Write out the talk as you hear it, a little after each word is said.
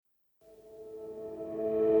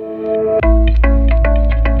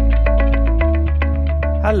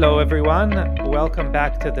Hello, everyone. Welcome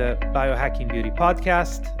back to the Biohacking Beauty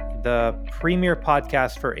Podcast, the premier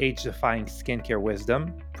podcast for age-defying skincare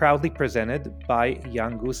wisdom, proudly presented by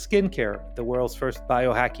Young Goose Skincare, the world's first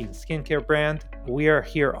biohacking skincare brand. We are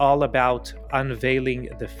here all about unveiling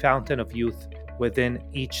the fountain of youth within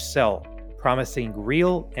each cell, promising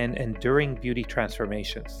real and enduring beauty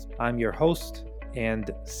transformations. I'm your host and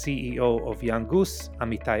CEO of Young Goose,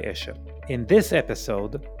 Amitai Eshel. In this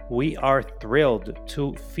episode, we are thrilled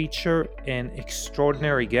to feature an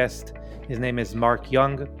extraordinary guest. His name is Mark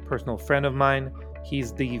Young, personal friend of mine.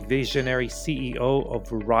 He's the visionary CEO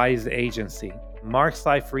of Rise Agency. Mark's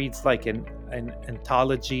life reads like an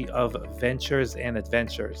anthology of ventures and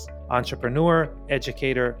adventures. Entrepreneur,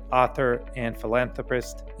 educator, author, and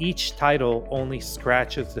philanthropist. Each title only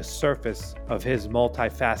scratches the surface of his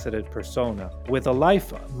multifaceted persona. With a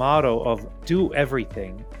life motto of do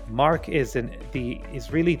everything, Mark is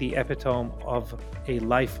really the epitome of a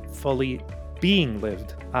life fully being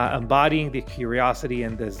lived, embodying the curiosity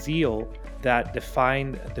and the zeal that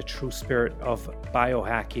define the true spirit of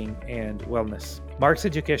biohacking and wellness. Mark's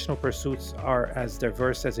educational pursuits are as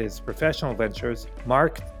diverse as his professional ventures,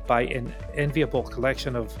 marked by an enviable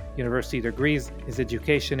collection of university degrees. His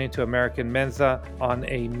education into American Mensa on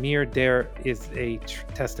a mere dare is a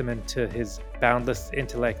testament to his boundless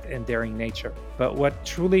intellect and daring nature. But what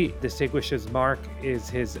truly distinguishes Mark is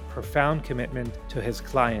his profound commitment to his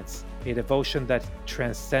clients, a devotion that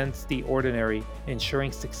transcends the ordinary,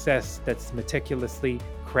 ensuring success that's meticulously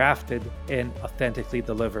crafted and authentically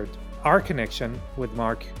delivered. Our connection with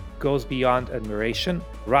Mark goes beyond admiration.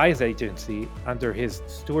 Rise Agency, under his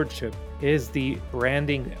stewardship, is the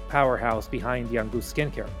branding powerhouse behind Young Goose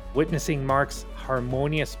Skincare. Witnessing Mark's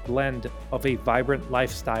harmonious blend of a vibrant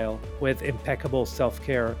lifestyle with impeccable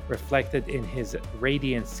self-care reflected in his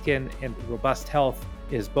radiant skin and robust health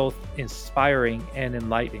is both inspiring and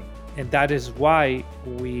enlightening. And that is why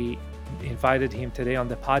we invited him today on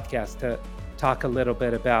the podcast to talk a little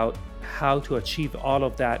bit about how to achieve all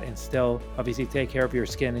of that and still obviously take care of your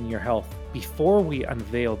skin and your health. Before we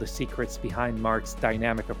unveil the secrets behind Mark's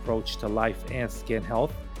dynamic approach to life and skin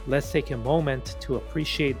health, let's take a moment to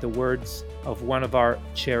appreciate the words of one of our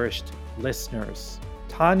cherished listeners.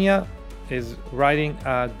 Tanya is writing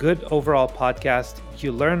a good overall podcast.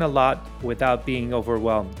 You learn a lot without being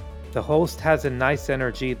overwhelmed. The host has a nice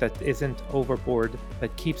energy that isn't overboard,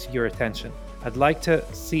 but keeps your attention. I'd like to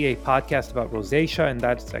see a podcast about rosacea, and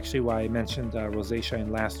that's actually why I mentioned rosacea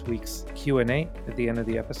in last week's Q&A at the end of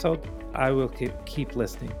the episode. I will keep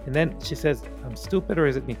listening. And then she says, I'm stupid, or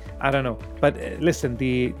is it me? I don't know. But listen,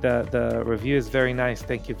 the review is very nice.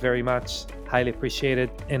 Thank you very much. Highly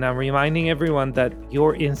appreciated. And I'm reminding everyone that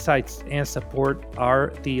your insights and support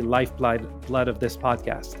are the lifeblood of this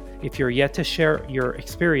podcast. If you're yet to share your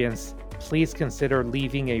experience, please consider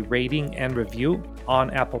leaving a rating and review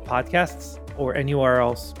on Apple Podcasts or anywhere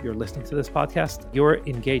else you're listening to this podcast. Your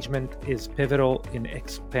engagement is pivotal in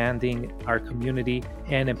expanding our community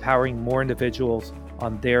and empowering more individuals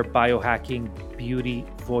on their biohacking beauty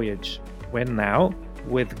voyage. When now,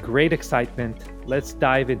 with great excitement, let's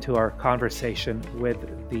dive into our conversation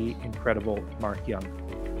with the incredible Mark Young.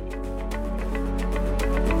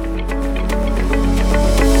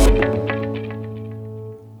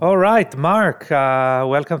 All right, Mark,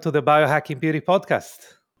 welcome to the Biohacking Beauty Podcast.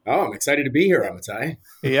 Oh, I'm excited to be here, Amitai.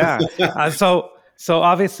 Yeah. So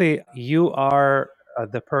obviously you are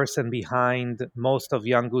the person behind most of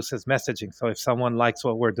Young Goose's messaging. So if someone likes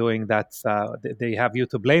what we're doing, that's they have you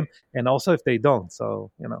to blame. And also if they don't,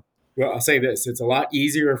 Well, I'll say this. It's a lot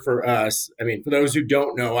easier for us. I mean, for those who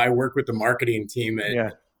don't know, I work with the marketing team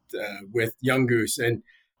with Young Goose. And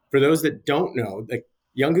for those that don't know,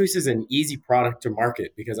 Young Goose is an easy product to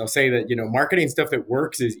market, because I'll say that, marketing stuff that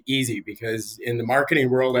works is easy, because in the marketing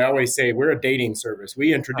world, I always say we're a dating service.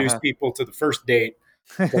 We introduce people to the first date.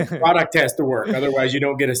 The product has to work. Otherwise, you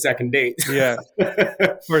don't get a second date. Yeah,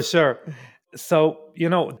 for sure. So,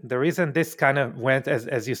 the reason this kind of went,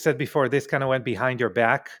 as you said before, this kind of went behind your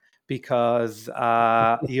back, because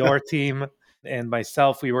your team and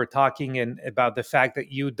myself, we were talking about the fact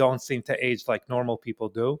that you don't seem to age like normal people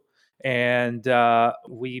do. And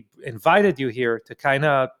we invited you here to kind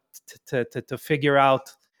of to figure out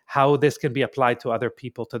how this can be applied to other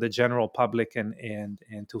people, to the general public,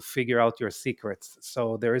 and to figure out your secrets.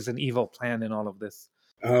 So there is an evil plan in all of this.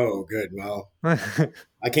 Oh, good. Well,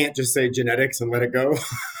 I can't just say genetics and let it go.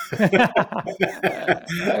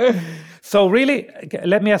 So really,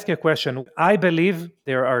 let me ask you a question. I believe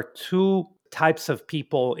there are two types of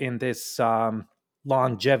people in this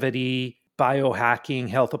longevity, biohacking,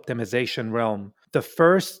 health optimization realm. The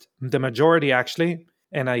first, the majority actually,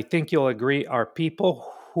 and I think you'll agree, are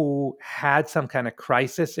people who had some kind of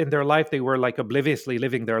crisis in their life. They were like obliviously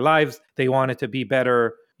living their lives. They wanted to be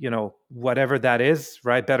better, whatever that is,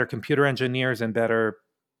 right? Better computer engineers and better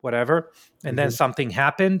whatever. And then something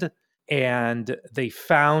happened and they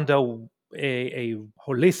found a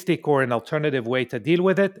holistic or an alternative way to deal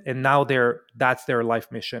with it. And now that's their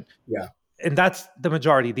life mission. Yeah. And that's the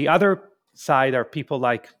majority. The other side are people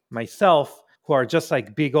like myself who are just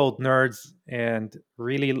like big old nerds and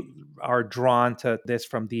really are drawn to this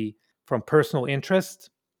from personal interest.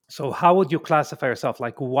 So how would you classify yourself?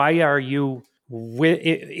 Like, why are you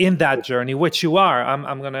in that journey, which you are?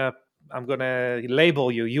 I'm gonna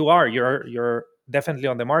label you. You're definitely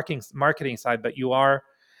on the marketing side, but you are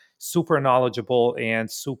super knowledgeable and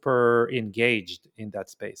super engaged in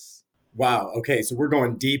that space. Wow. Okay. So we're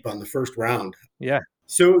going deep on the first round. Yeah.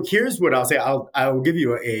 So here's what I'll say. I'll give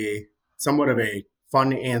you a somewhat of a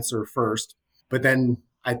fun answer first, but then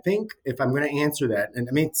I think if I'm going to answer that, and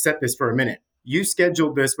let me set this for a minute. You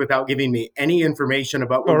scheduled this without giving me any information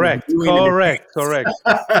about what correct. we're doing. Correct.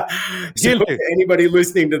 So anybody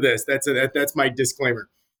listening to this, that's my disclaimer.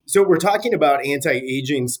 So we're talking about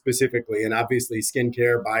anti-aging specifically, and obviously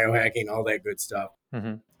skincare, biohacking, all that good stuff.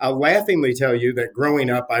 I'll laughingly tell you that growing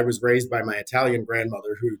up, I was raised by my Italian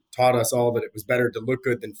grandmother who taught us all that it was better to look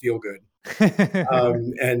good than feel good.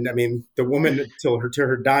 And I mean, the woman to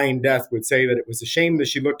her dying death would say that it was a shame that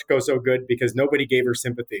she looked so good because nobody gave her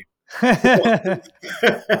sympathy.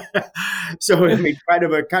 So I mean, kind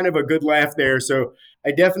of a good laugh there. So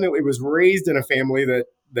I definitely was raised in a family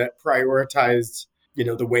that prioritized,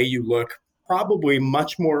 the way you look, probably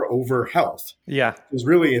much more over health. Yeah. It was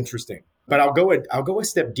really interesting. But I'll go a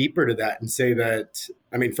step deeper to that and say that,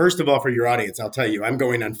 I mean, first of all, for your audience, I'll tell you, I'm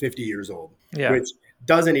going on 50 years old, which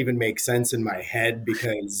doesn't even make sense in my head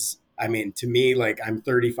because, I mean, to me, like I'm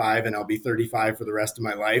 35 and I'll be 35 for the rest of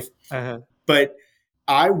my life. But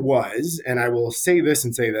I was, and I will say this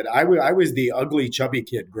and say that I was the ugly, chubby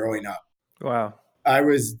kid growing up. Wow. I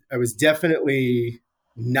was definitely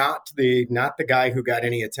not the guy who got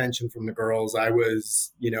any attention from the girls. I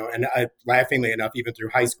was, and laughingly enough, even through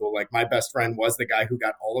high school, like my best friend was the guy who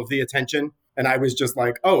got all of the attention. And I was just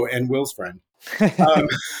like, oh, and Will's friend.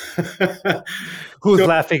 Who's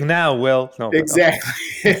laughing now, Will? No, exactly.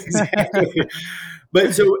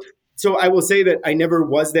 But so I will say that I never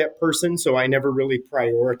was that person. So I never really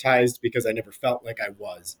prioritized because I never felt like I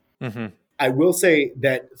was. I will say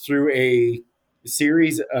that through a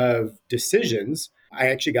series of decisions, I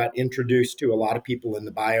actually got introduced to a lot of people in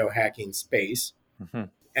the biohacking space.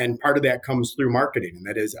 And part of that comes through marketing. And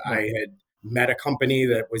that is I had met a company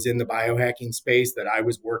that was in the biohacking space that I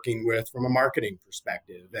was working with from a marketing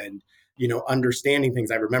perspective and, understanding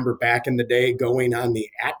things. I remember back in the day going on the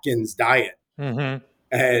Atkins diet. And,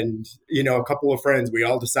 a couple of friends, we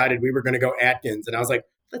all decided we were going to go Atkins. And I was like,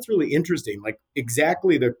 that's really interesting. Like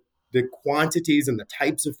exactly the quantities and the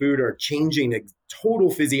types of food are changing total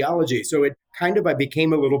physiology. So I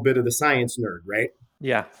became a little bit of the science nerd, right?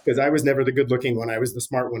 Yeah. Because I was never the good looking one. I was the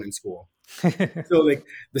smart one in school. So like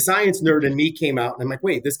the science nerd in me came out and I'm like,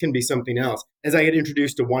 wait, this can be something else. As I get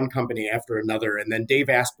introduced to one company after another, and then Dave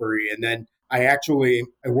Asprey, and then I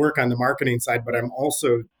work on the marketing side, but I'm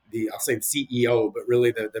also I'll say the CEO, but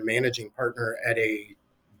really the managing partner at a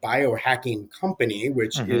biohacking company,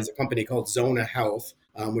 which is a company called Zona Health.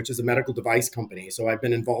 Which is a medical device company. So I've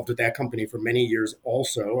been involved with that company for many years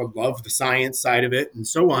also. I love the science side of it and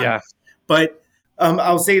so on. Yeah. But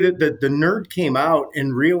I'll say that the nerd came out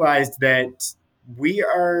and realized that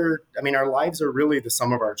our lives are really the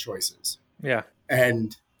sum of our choices. Yeah.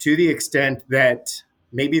 And to the extent that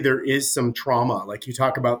maybe there is some trauma, like you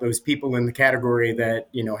talk about those people in the category that,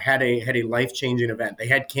 had a life-changing event. They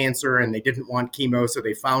had cancer and they didn't want chemo, so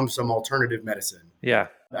they found some alternative medicine. Yeah.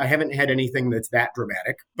 I haven't had anything that's that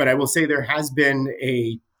dramatic, but I will say there has been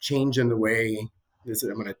a change in the way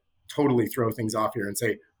I'm going to totally throw things off here and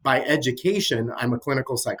say, by education, I'm a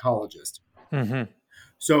clinical psychologist.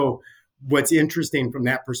 So what's interesting from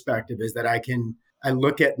that perspective is that I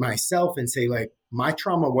look at myself and say, like, my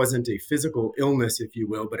trauma wasn't a physical illness, if you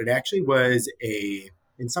will, but it actually was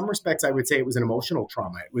in some respects, I would say it was an emotional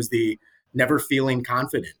trauma. It was the never feeling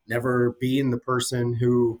confident, never being the person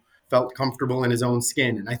who felt comfortable in his own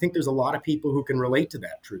skin. And I think there's a lot of people who can relate to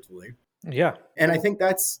that, truthfully. Yeah. And I think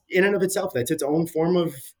that's in and of itself, that's his own form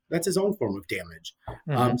of damage.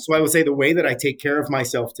 So I would say the way that I take care of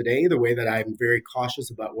myself today, the way that I'm very cautious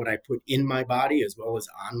about what I put in my body as well as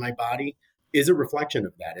on my body is a reflection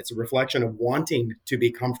of that. It's a reflection of wanting to be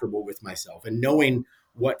comfortable with myself and knowing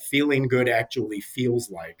what feeling good actually feels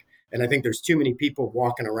like. And I think there's too many people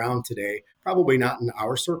walking around today, probably not in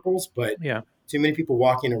our circles, but too many people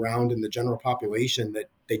walking around in the general population that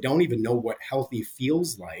they don't even know what healthy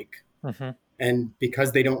feels like. Mm-hmm. And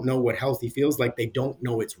because they don't know what healthy feels like, they don't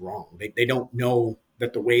know it's wrong. They don't know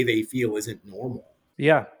that the way they feel isn't normal.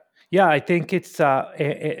 Yeah. Yeah, I think it's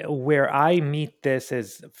where I meet this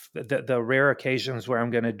is the rare occasions where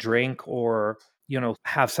I'm going to drink or,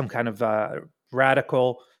 have some kind of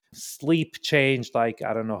radical sleep change, like,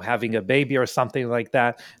 I don't know, having a baby or something like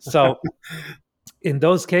that. So in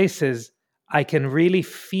those cases, I can really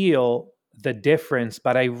feel the difference,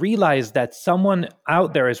 but I realize that someone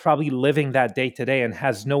out there is probably living that day to day and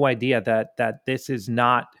has no idea that this is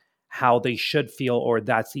not how they should feel, or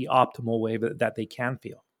that's the optimal way that they can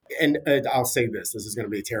feel. And I'll say this is going to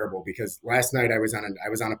be terrible because last night I was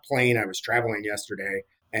on a plane. I was traveling yesterday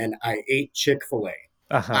and I ate Chick-fil-A.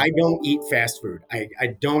 Uh-huh. I don't eat fast food.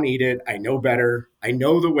 I don't eat it. I know better. I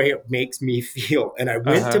know the way it makes me feel. And I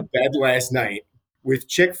went to Uh-huh. bed last night with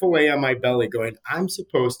Chick-fil-A on my belly going, I'm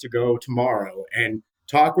supposed to go tomorrow and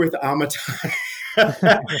talk with Amatai.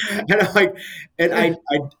 And I'm like, and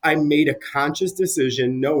I made a conscious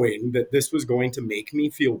decision knowing that this was going to make me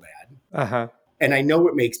feel bad. Uh-huh. And I know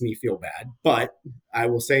it makes me feel bad, but I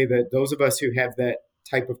will say that those of us who have that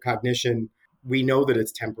type of cognition, we know that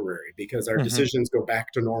it's temporary because our Mm-hmm. decisions go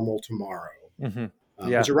back to normal tomorrow. Mm-hmm. But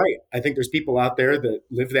Yeah. you're right. I think there's people out there that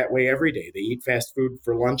live that way every day. They eat fast food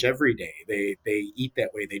for lunch every day. They eat that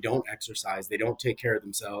way. They don't exercise. They don't take care of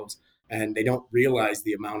themselves, and they don't realize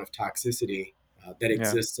the amount of toxicity that Yeah.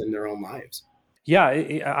 exists in their own lives. Yeah,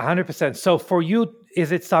 100%. So for you,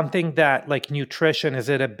 is it something that, like, nutrition, is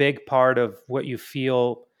it a big part of what you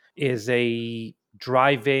feel is a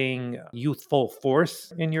driving youthful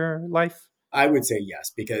force in your life? I would say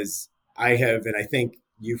yes, because I have, and I think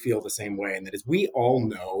you feel the same way, and that is we all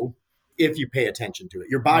know if you pay attention to it,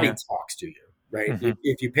 your body Yeah. talks to you, right? Mm-hmm.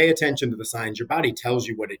 If you pay attention to the signs, your body tells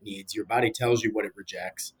you what it needs, your body tells you what it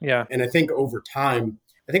rejects. Yeah. And I think over time,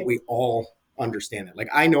 I think we all understand that. Like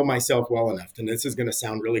I know myself well enough, and this is going to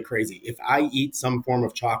sound really crazy. If I eat some form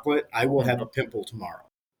of chocolate, I will have Mm-hmm. a pimple tomorrow.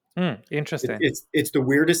 Interesting. It's the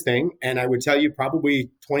weirdest thing, and I would tell you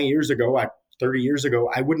probably 20 years ago, 30 years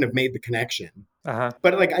ago, I wouldn't have made the connection. Uh-huh.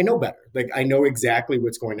 But like I know better. Like I know exactly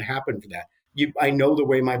what's going to happen for that. I know the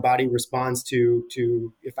way my body responds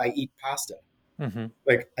to if I eat pasta. Mm-hmm.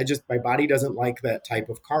 Like my body doesn't like that type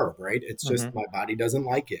of carb, right? It's just Mm-hmm. my body doesn't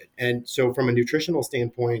like it. And so from a nutritional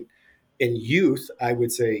standpoint, in youth, I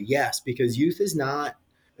would say yes, because youth is not,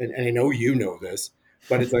 and I know you know this,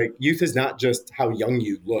 but it's like youth is not just how young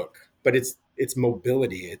you look, but it's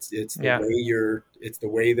mobility. It's the Yeah. way it's the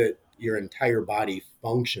way that your entire body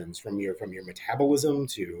functions from your metabolism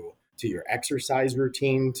to your exercise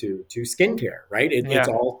routine to skincare, right? Yeah.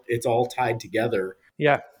 It's all tied together.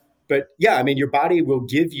 Yeah. But yeah, I mean, your body will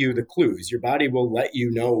give you the clues. Your body will let you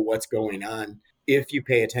know what's going on if you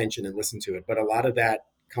pay attention and listen to it. But a lot of that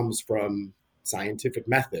comes from scientific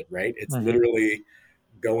method, right? It's Mm-hmm. literally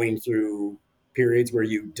going through periods where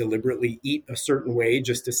you deliberately eat a certain way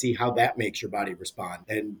just to see how that makes your body respond,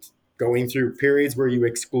 and going through periods where you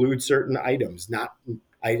exclude certain items. Not,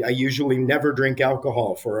 I usually never drink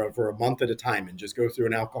alcohol for a month at a time and just go through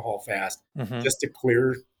an alcohol fast Mm-hmm. just to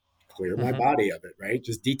clear my Mm-hmm. body of it, right?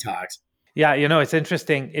 Just detox. Yeah, it's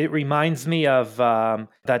interesting. It reminds me of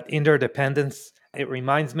that interdependence. It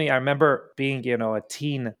reminds me, I remember being, a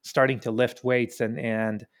teen, starting to lift weights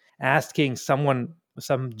and asking someone,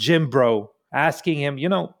 some gym bro, asking him,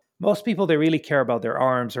 most people, they really care about their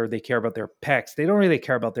arms or they care about their pecs. They don't really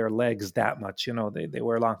care about their legs that much. They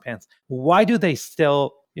wear long pants. Why do they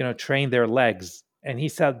still, train their legs? And he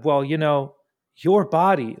said, well, your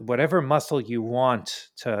body, whatever muscle you want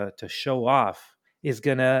to show off, is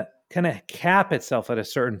gonna kind of cap itself at a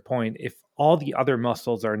certain point if all the other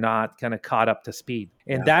muscles are not kind of caught up to speed.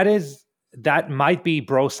 And Yeah. that might be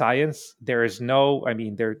bro science. There is no, I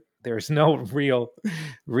mean, there's no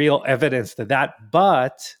real evidence to that,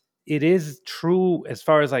 but it is true as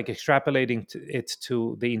far as like extrapolating it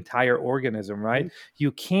to the entire organism, right?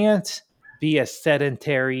 You can't be a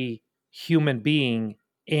sedentary human being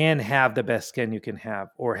and have the best skin you can have,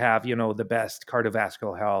 or have, the best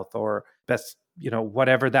cardiovascular health, or best,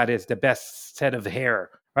 whatever that is, the best set of hair,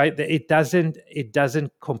 right? It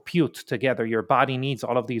doesn't compute together. Your body needs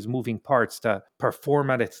all of these moving parts to perform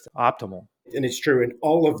at its optimal. And it's true. And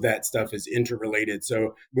all of that stuff is interrelated.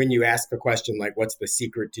 So when you ask the question, like, what's the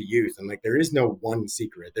secret to youth? I'm like, there is no one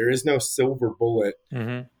secret. There is no silver bullet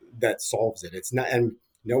Mm-hmm. that solves it. It's not, and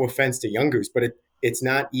no offense to Young Goose, but it's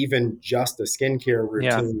not even just a skincare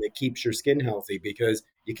Yeah. routine that keeps your skin healthy, because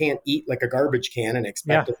you can't eat like a garbage can and Yeah.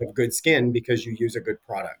 expect to have good skin because you use a good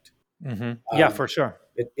product. Mm-hmm. Yeah, for sure.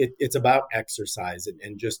 It's about exercise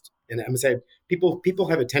and just, and I'm gonna say people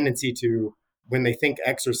have a tendency to, when they think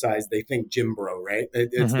exercise, they think gym bro, right?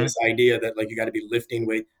 It's Mm-hmm. this idea that like you got to be lifting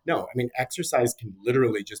weight. No, I mean exercise can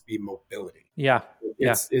literally just be mobility. Yeah.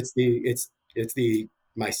 Yeah. It's the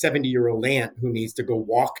my 70-year-old aunt who needs to go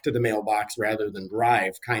walk to the mailbox rather than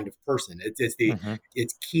drive kind of person. Mm-hmm.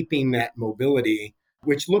 It's keeping that mobility,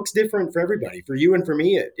 which looks different for everybody. For you and for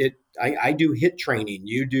me, I do HIIT training,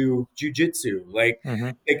 you do jujitsu. Like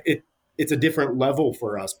Mm-hmm. it's a different level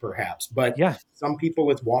for us perhaps, but Yeah. some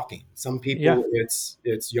people it's walking, some Yeah. people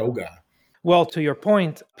it's yoga. Well, to your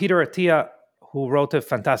point, Peter Attia, who wrote a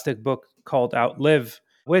fantastic book called Outlive,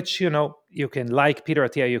 which you can like Peter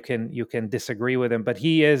Attia, you can disagree with him, but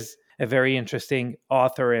he is a very interesting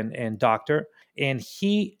author and doctor, and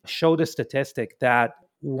he showed a statistic that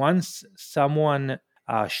once someone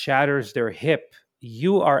shatters their hip,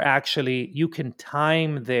 you can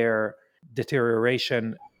time their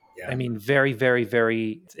deterioration. I Yeah, mean, very, very,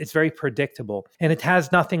 very, it's very predictable. And it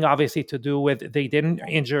has nothing, obviously, to do with they didn't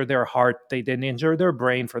injure their heart. They didn't injure their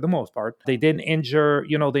brain for the most part. They didn't injure,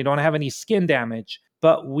 they don't have any skin damage.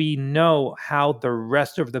 But we know how the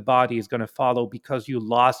rest of the body is going to follow because you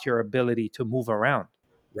lost your ability to move around.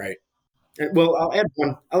 right. Well,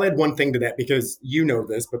 I'll add one thing to that because you know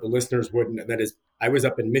this, but the listeners wouldn't. And that is, I was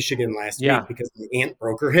up in Michigan last week Yeah. because my aunt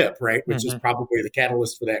broke her hip, right? Which is Hmm. probably the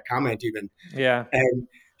catalyst for that comment, even. Yeah. And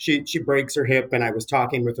she breaks her hip, and I was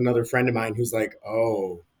talking with another friend of mine who's like,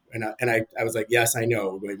 "Oh," and I was like, "Yes, I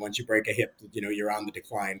know. Once you break a hip, you're on the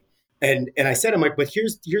decline." And I said, "I'm like, but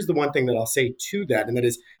here's the one thing that I'll say to that, and that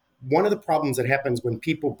is." One of the problems that happens when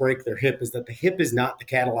people break their hip is that the hip is not the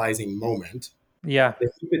catalyzing moment. Yeah.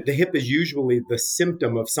 The hip is usually the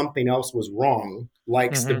symptom of something else was wrong,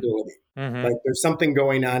 like Hmm. stability. Hmm. Like there's something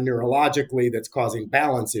going on neurologically that's causing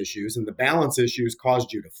balance issues, and the balance issues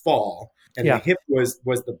caused you to fall. And the Yeah. hip was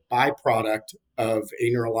the byproduct of a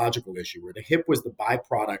neurological issue, where the hip was the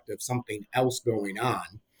byproduct of something else going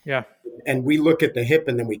on. Yeah. And we look at the hip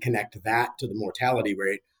and then we connect that to the mortality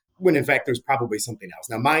rate, when in fact there's probably something else.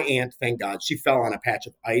 Now, my aunt, thank God, she fell on a patch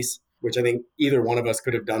of ice, which I think either one of us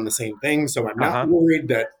could have done the same thing. So I'm not Uh-huh. worried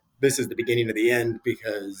that this is the beginning of the end,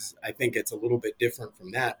 because I think it's a little bit different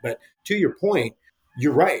from that. But to your point,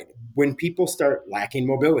 you're right. When people start lacking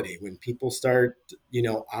mobility, when people start,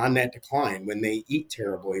 on that decline, when they eat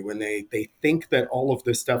terribly, when they think that all of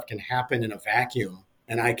this stuff can happen in a vacuum,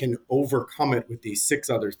 and I can overcome it with these six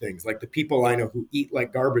other things. Like the people I know who eat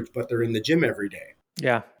like garbage, but they're in the gym every day.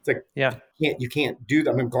 Yeah. It's like Yeah. you can't do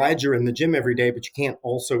that. I'm glad you're in the gym every day, but you can't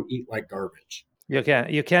also eat like garbage. You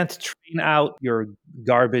can't train out your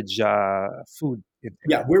garbage food intake.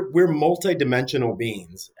 Yeah, we're multidimensional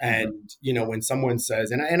beings, Hmm. and when someone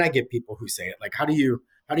says, and I get people who say it, like, how do you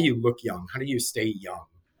look young? How do you stay young?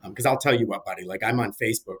 Because I'll tell you what, buddy, like I'm on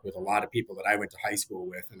Facebook with a lot of people that I went to high school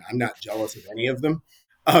with, and I'm not jealous of any of them.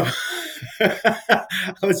 Um,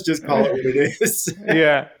 let's just call it what it is.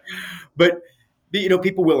 Yeah. But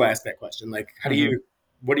people will ask that question, like, Hmm.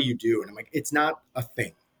 what do you do? And I'm like, it's not a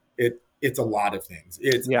thing. It's a lot of things.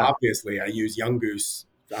 It's Yeah. obviously I use Young Goose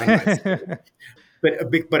on my skin,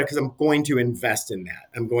 but because I'm going to invest in that,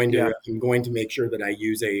 Yeah. I'm going to make sure that I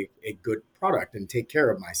use a good product and take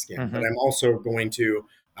care of my skin. But Hmm.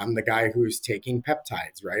 I'm the guy who's taking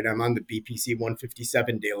peptides, right? I'm on the BPC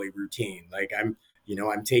 157 daily routine. Like I'm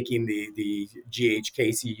taking the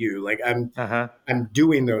GHKCU. Like Uh-huh. I'm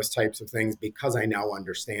doing those types of things because I now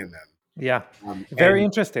understand them. Yeah. Very And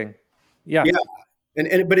interesting. Yeah. yeah,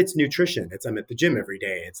 and but it's nutrition. I'm at the gym every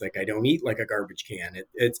day. It's like I don't eat like a garbage can.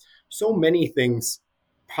 It's so many things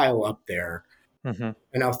pile up there. Hmm.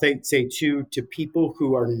 And I'll say too, to people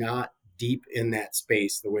who are not deep in that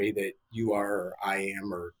space the way that you are or I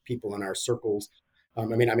am, or people in our circles. I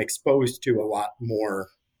mean, I'm exposed to a lot more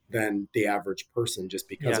than the average person just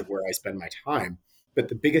because Yeah. of where I spend my time. But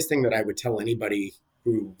the biggest thing that I would tell anybody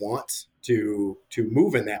who wants to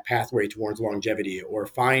move in that pathway towards longevity, or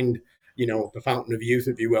find, the fountain of youth,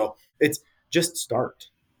 if you will, it's just start.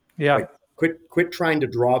 Yeah. Like quit trying to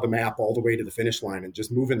draw the map all the way to the finish line and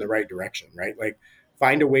just move in the right direction, right? Like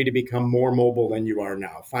find a way to become more mobile than you are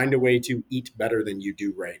now. Find a way to eat better than you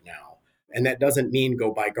do right now. And that doesn't mean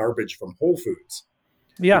go buy garbage from Whole Foods,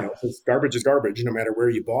 Yeah. because garbage is garbage no matter where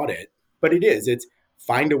you bought it. But it's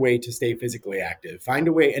find a way to stay physically active. Find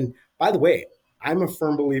a way. And by the way, I'm a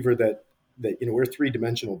firm believer that we're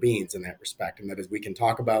three-dimensional beings in that respect, and that is we can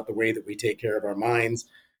talk about the way that we take care of our minds,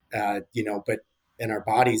 but in our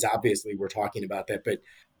bodies, obviously, we're talking about that. But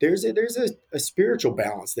there's a spiritual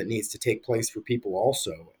balance that needs to take place for people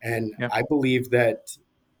also, and Yeah. I believe that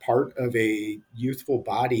part of a youthful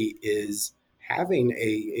body is having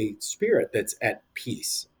a spirit that's at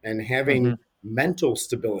peace and Hmm. having mental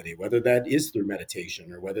stability, whether that is through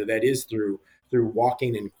meditation or whether that is through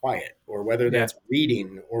walking in quiet or whether Yeah. that's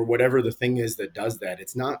reading or whatever the thing is that does that.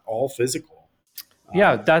 It's not all physical.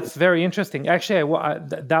 Yeah, that's very interesting. Actually,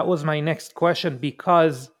 that was my next question,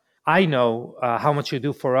 because I know how much you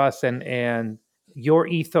do for us, and your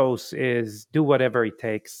ethos is do whatever it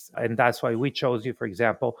takes, and that's why we chose you. For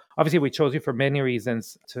example, obviously, we chose you for many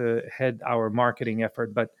reasons to head our marketing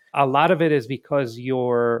effort, but a lot of it is because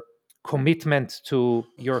your commitment to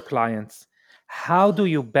your clients. How do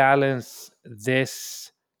you balance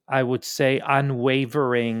this? I would say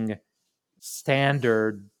unwavering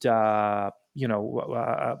standard,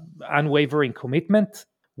 unwavering commitment,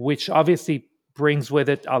 which obviously brings with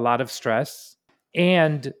it a lot of stress,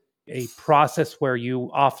 and a process where you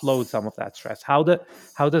offload some of that stress. How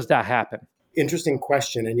does that happen? Interesting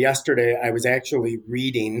question. And yesterday I was actually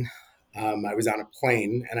reading, I was on a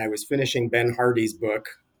plane and I was finishing Ben Hardy's book,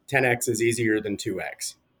 10X is Easier Than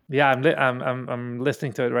 2X. Yeah, I'm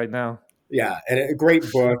listening to it right now. Yeah, and a great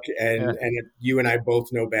book, Yeah, you and I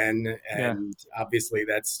both know Ben, yeah. and obviously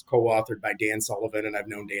that's co-authored by Dan Sullivan, and I've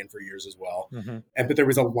known Dan for years as well. Hmm. And but there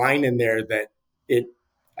was a line in there that it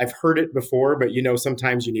I've heard it before, but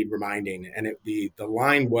sometimes you need reminding. And the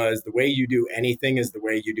line was, the way you do anything is the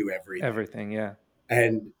way you do everything. Everything. Yeah.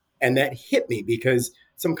 And that hit me because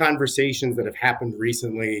some conversations that have happened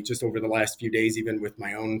recently, just over the last few days, even with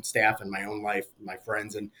my own staff and my own life, my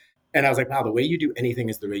friends, and I was like, wow, the way you do anything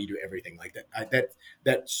is the way you do everything. Like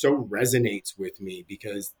that so resonates with me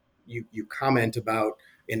because you comment about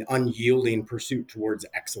an unyielding pursuit towards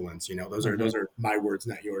excellence. Those are Hmm. those are my words,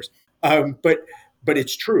 not yours. But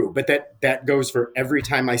it's true. But that goes for every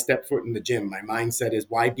time I step foot in the gym. My mindset is,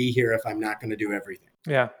 why be here if I'm not going to do everything?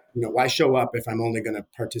 Yeah. Why show up if I'm only going to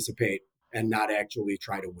participate and not actually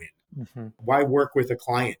try to win? Hmm. Why work with a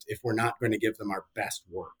client if we're not going to give them our best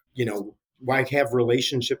work? Why have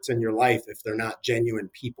relationships in your life if they're not genuine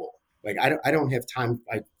people? Like, I don't have time.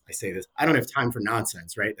 I say this, I don't have time for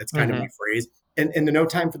nonsense, right? That's kind of Hmm. my phrase. And the no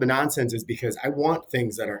time for the nonsense is because I want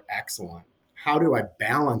things that are excellent. How do I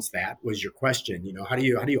balance that was your question. How do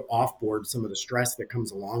you offboard some of the stress that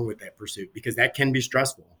comes along with that pursuit? Because that can be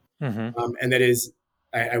stressful. Hmm. And that is,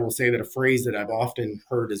 I will say that a phrase that I've often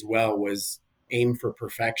heard as well was aim for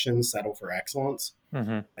perfection, settle for excellence.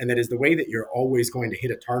 Hmm. And that is the way that you're always going to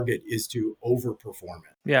hit a target is to overperform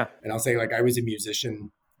it. Yeah. And I'll say, like, I was a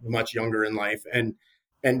musician much younger in life. And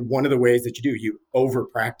one of the ways that you over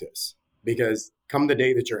practice, because come the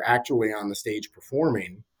day that you're actually on the stage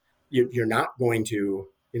performing, you're not going to,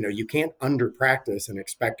 you can't under practice and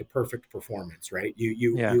expect a perfect performance, right?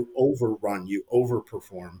 Yeah. You overrun, you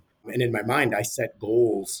overperform. And in my mind, I set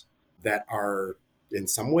goals that are in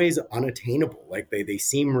some ways unattainable. Like they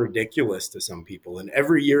seem ridiculous to some people. And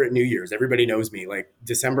every year at New Year's, everybody knows me. Like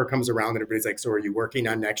December comes around and everybody's like, so are you working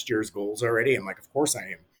on next year's goals already? I'm like, of course I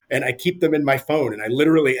am. And I keep them in my phone, and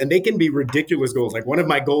and they can be ridiculous goals. Like one of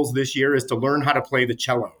my goals this year is to learn how to play the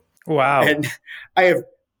cello. Wow. And I have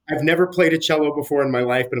I've never played a cello before in my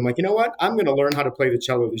life, but I'm like, you know what? I'm going to learn how to play the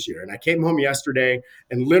cello this year. And I came home yesterday,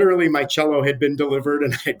 and literally my cello had been delivered,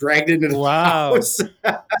 and I dragged it into the Wow. house.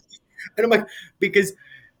 And I'm like, because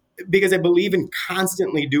I believe in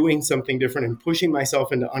constantly doing something different and pushing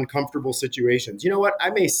myself into uncomfortable situations. You know what? I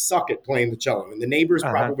may suck at playing the cello, and the neighbors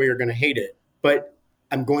Uh-huh. probably are going to hate it, but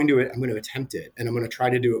I'm going to attempt it, and I'm going to try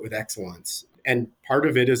to do it with excellence. And part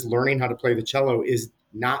of it is learning how to play the cello is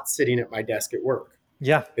not sitting at my desk at work.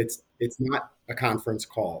 Yeah. It's not a conference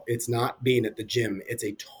call. It's not being at the gym. It's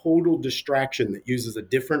a total distraction that uses a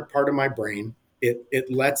different part of my brain.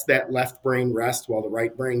 It lets that left brain rest while the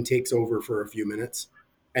right brain takes over for a few minutes.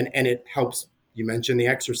 And it helps. You mentioned the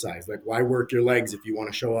exercise. Like, why work your legs if you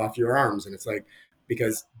want to show off your arms? And it's like,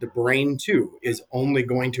 because the brain too is only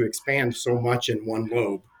going to expand so much in one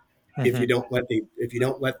lobe Hmm. if you don't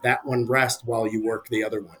let that one rest while you work the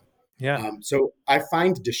other one. Yeah. So I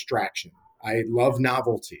find distraction. I love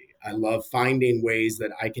novelty. I love finding ways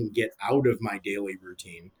that I can get out of my daily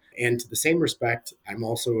routine. And to the same respect, I'm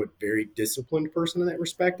also a very disciplined person in that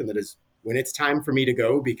respect. And that is, when it's time for me to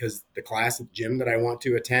go, because the class at the gym that I want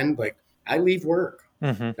to attend, like, I leave work.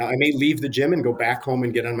 Hmm. Now, I may leave the gym and go back home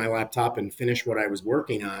and get on my laptop and finish what I was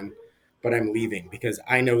working on, but I'm leaving because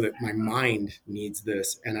I know that my mind needs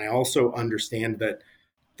this. And I also understand that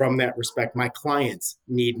from that respect, my clients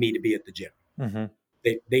need me to be at the gym. Hmm.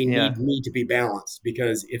 They Yeah. need me to be balanced,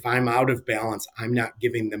 because if I'm out of balance, I'm not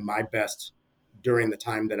giving them my best during the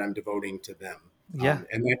time that I'm devoting to them. Yeah.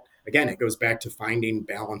 And that, again, it goes back to finding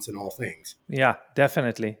balance in all things. Yeah,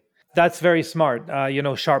 definitely. That's very smart.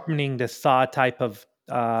 Sharpening the saw type of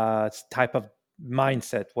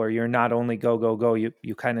mindset where you're not only go go go.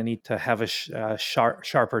 You kind of need to have a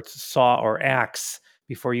sharper saw or axe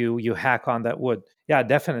before you hack on that wood. Yeah,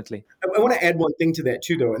 definitely. I want to add one thing to that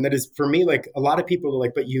too, though, and that is for me, like a lot of people are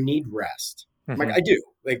like, but you need rest. I'm like, Mm-hmm. I do.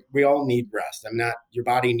 Like we all need rest. I'm not. Your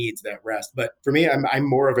body needs that rest, but for me, I'm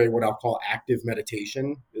more of a what I'll call active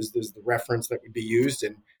meditation. Is the reference that would be used,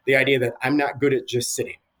 and the idea that I'm not good at just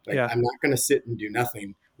sitting. Like Yeah. I'm not going to sit and do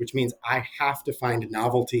nothing, which means I have to find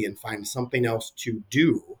novelty and find something else to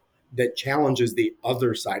do that challenges the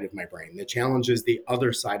other side of my brain, that challenges the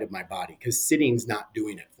other side of my body, because sitting's not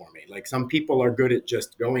doing it for me. Like some people are good at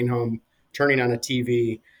just going home, turning on a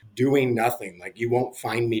TV, doing nothing. Like you won't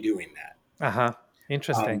find me doing that. Uh-huh.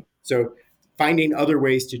 Interesting. So finding other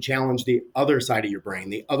ways to challenge the other side of your brain,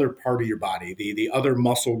 the other part of your body, the other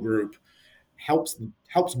muscle group helps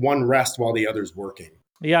one rest while the other's working.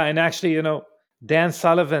 Yeah, and actually, Dan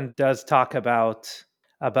Sullivan does talk about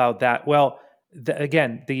that. Well,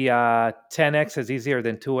 again, the 10x is easier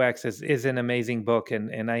than 2x is an amazing book,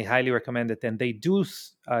 and I highly recommend it. And they do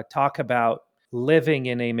talk about living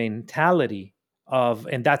in a mentality of,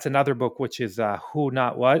 and that's another book which is Who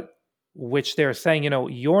Not What, which they're saying,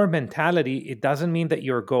 your mentality. It doesn't mean that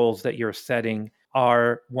your goals that you're setting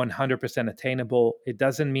are 100% attainable. It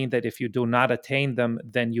doesn't mean that if you do not attain them,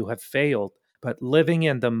 then you have failed, but living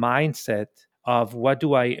in the mindset of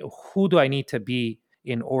who do I need to be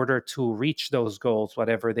in order to reach those goals,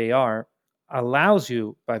 whatever they are, allows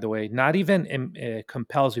you, by the way, not even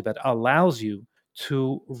compels you, but allows you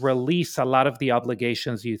to release a lot of the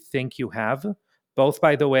obligations you think you have, both,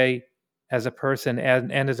 by the way, as a person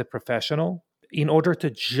and as a professional, in order to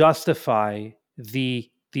justify the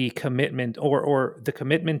commitment, or the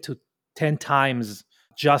commitment to 10 times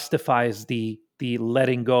justifies the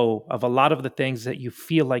letting go of a lot of the things that you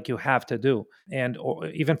feel like you have to do, and or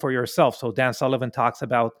even for yourself. So Dan Sullivan talks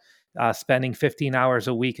about spending 15 hours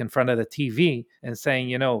a week in front of the TV and saying,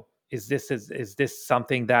 is this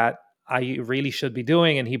something that I really should be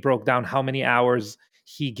doing? And he broke down how many hours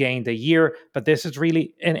he gained a year. But this is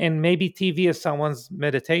really, and maybe TV is someone's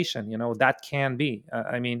meditation. That can be.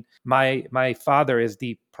 I mean, my father is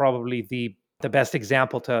probably the best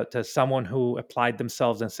example to someone who applied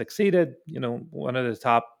themselves and succeeded. One of the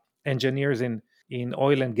top engineers in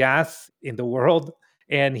oil and gas in the world,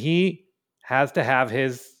 and he has to have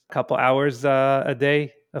his couple hours a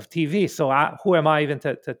day of TV. So who am I even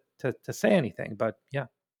to say anything? But yeah.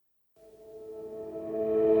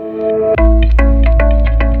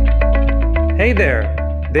 Hey there.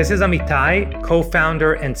 This is Amitai,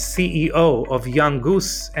 co-founder and CEO of Young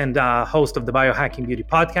Goose and host of the Biohacking Beauty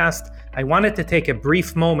podcast. I wanted to take a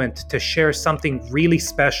brief moment to share something really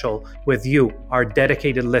special with you, our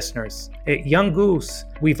dedicated listeners. At Young Goose,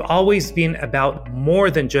 we've always been about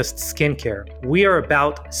more than just skincare. We are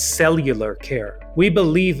about cellular care. We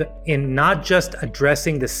believe in not just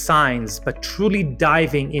addressing the signs, but truly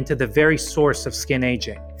diving into the very source of skin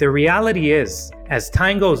aging. The reality is, as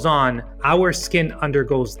time goes on, our skin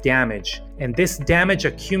undergoes damage, and this damage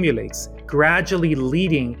accumulates, gradually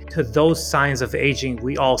leading to those signs of aging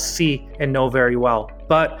we all see and know very well.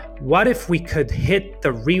 But what if we could hit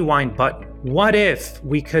the rewind button? What if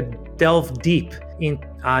we could delve deep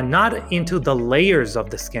not into the layers of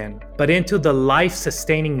the skin, but into the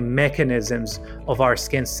life-sustaining mechanisms of our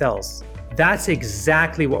skin cells? That's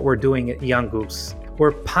exactly what we're doing at Young Goose.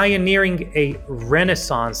 We're pioneering a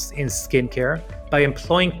renaissance in skincare by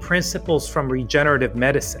employing principles from regenerative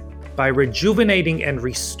medicine. By rejuvenating and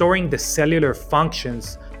restoring the cellular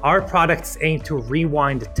functions, our products aim to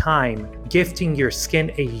rewind time, gifting your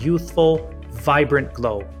skin a youthful, vibrant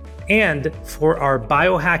glow. And for our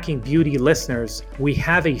biohacking beauty listeners, we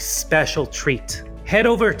have a special treat. Head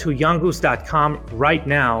over to younggoose.com right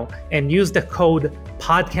now and use the code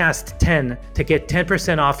podcast10 to get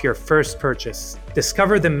 10% off your first purchase.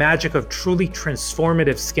 Discover the magic of truly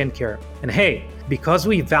transformative skincare. And hey, because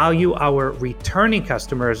we value our returning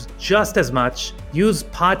customers just as much, use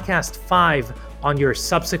podcast 5 on your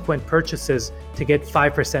subsequent purchases to get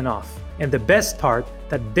 5% off. And the best part,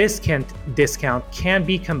 that this discount can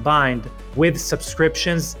be combined with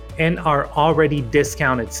subscriptions and our already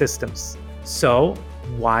discounted systems. So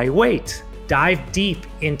why wait? Dive deep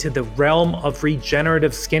into the realm of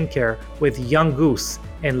regenerative skincare with Young Goose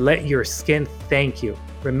and let your skin thank you.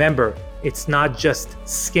 Remember, it's not just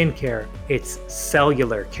skincare, it's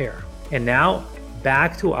cellular care. And now,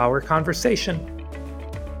 back to our conversation.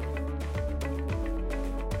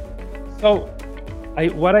 So,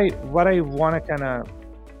 what I want to kind of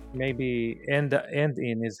maybe end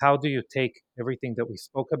in is, how do you take everything that we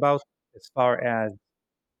spoke about as far as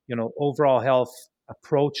overall health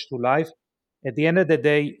approach to life, at the end of the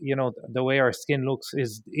day, the way our skin looks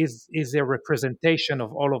is a representation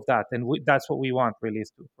of all of that, and that's what we want really,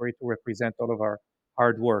 is for it to represent all of our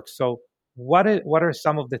hard work. So, what are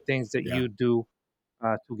some of the things that Yeah. you do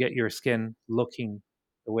to get your skin looking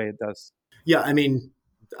the way it does? Yeah, I mean,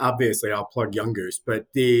 obviously I'll plug Young Goose, but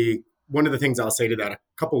the one of the things I'll say to that, a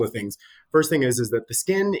couple of things. First thing is that the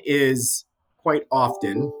skin is quite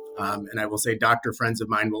often, and I will say doctor friends of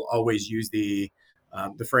mine will always use the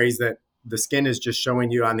phrase that the skin is just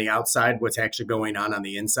showing you on the outside what's actually going on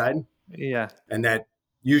the inside, Yeah, and that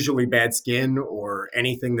usually bad skin or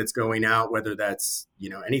anything that's going out, whether that's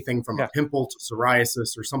anything from a yeah, pimple to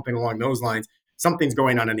psoriasis or something along those lines, something's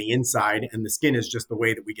going on the inside, and the skin is just the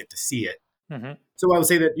way that we get to see it. hmm, So I would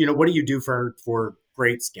say that, what do you do for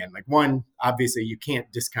great skin? Like, one, obviously you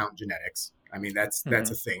can't discount genetics. I mean, that's hmm,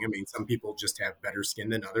 a thing. I mean, some people just have better skin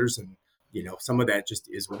than others, and some of that just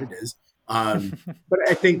is what it is. But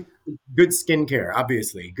I think good skincare,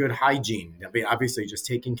 obviously, good hygiene. I mean, obviously, just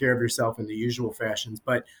taking care of yourself in the usual fashions.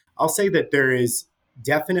 But I'll say that there is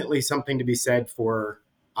definitely something to be said for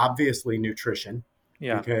obviously nutrition,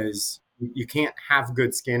 yeah, because you can't have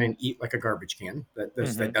good skin and eat like a garbage can. That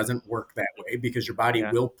hmm, doesn't work that way, because your body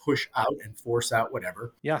yeah, will push out and force out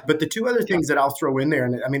whatever. yeah, But the two other things that I'll throw in there,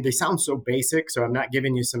 and I mean, they sound so basic, so I'm not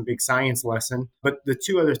giving you some big science lesson, but the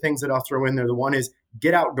two other things that I'll throw in there, the one is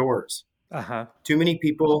get outdoors. uh huh, Too many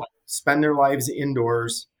people spend their lives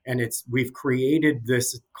indoors, and we've created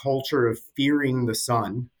this culture of fearing the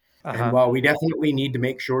sun. uh And huh, while we definitely need to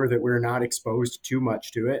make sure that we're not exposed too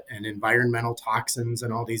much to it, and environmental toxins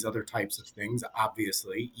and all these other types of things,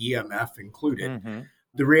 obviously EMF included, hmm,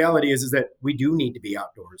 the reality is that we do need to be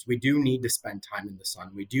outdoors. We do need to spend time in the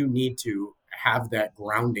sun. We do need to have that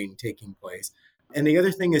grounding taking place. And the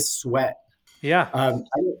other thing is sweat. yeah,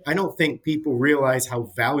 I don't think people realize how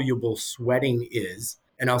valuable sweating is.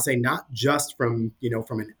 And I'll say not just from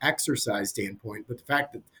an exercise standpoint, but the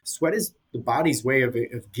fact that sweat is the body's way of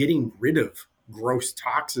getting rid of gross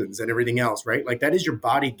toxins and everything else, right? Like, that is your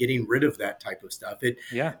body getting rid of that type of stuff.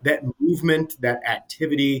 yeah, That movement, that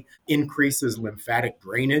activity increases lymphatic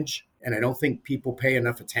drainage. And I don't think people pay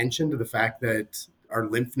enough attention to the fact that our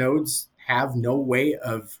lymph nodes have no way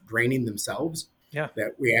of draining themselves, yeah,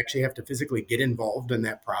 that we actually have to physically get involved in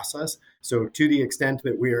that process. So, to the extent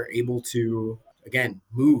that we are able to, again,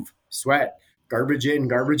 move, sweat, garbage in,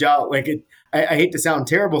 garbage out, like I hate to sound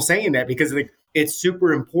terrible saying that, because like it's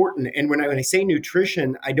super important. And when I say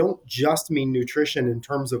nutrition, I don't just mean nutrition in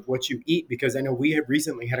terms of what you eat, because I know we have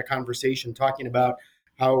recently had a conversation talking about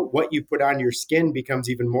how what you put on your skin becomes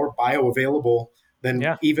even more bioavailable than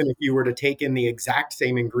yeah, even if you were to take in the exact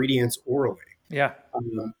same ingredients orally. yeah,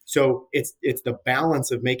 So it's the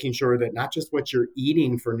balance of making sure that not just what you're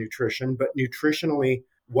eating for nutrition, but nutritionally,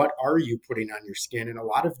 what are you putting on your skin? And a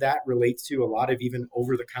lot of that relates to a lot of even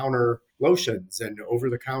over the counter lotions and over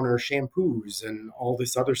the counter shampoos and all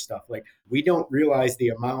this other stuff. Like, we don't realize the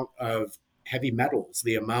amount of heavy metals,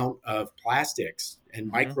 the amount of plastics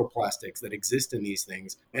and hmm, microplastics that exist in these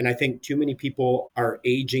things. And I think too many people are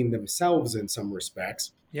aging themselves in some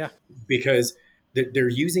respects, yeah, because they're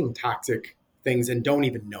using toxic things and don't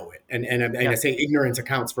even know it. And I yeah, say ignorance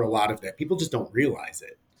accounts for a lot of that. People just don't realize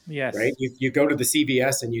it, right? yes, You go to the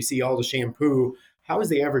CVS and you see all the shampoo. How is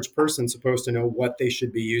the average person supposed to know what they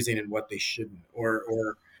should be using and what they shouldn't?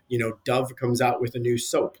 Or Dove comes out with a new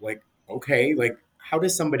soap. Like, okay, like, how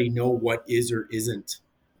does somebody know what is or isn't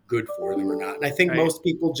good for them or not? And I think I most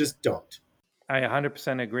people just don't. I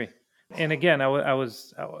 100% agree. And again, I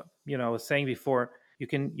was saying before, you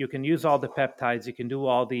can use all the peptides, you can do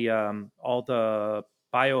all the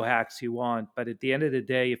biohacks you want, but at the end of the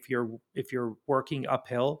day, if you're working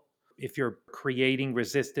uphill, if you're creating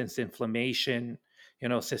resistance, inflammation,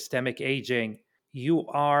 systemic aging, you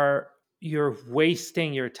are you're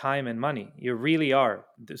wasting your time and money. You really are.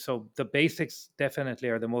 So the basics definitely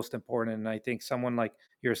are the most important. And I think someone like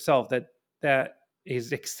yourself that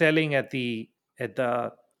is excelling at the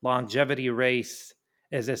longevity race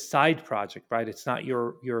as a side project, right? It's not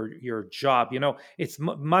your job. It's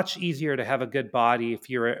much easier to have a good body if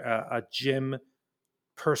you're a gym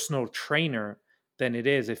personal trainer than it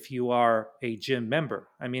is if you are a gym member.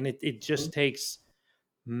 I mean, it just takes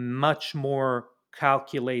much more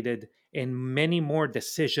calculated and many more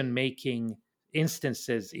decision making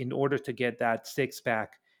instances in order to get that six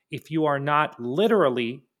pack if you are not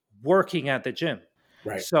literally working at the gym.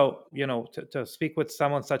 Right. So, to speak with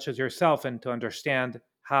someone such as yourself and to understand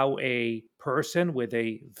how a person with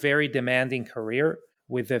a very demanding career,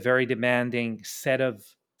 with a very demanding set of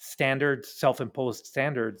standards, self imposed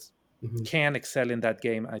standards, Mhm. can excel in that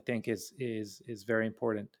game, I think is very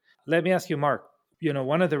important. Let me ask you, Mark.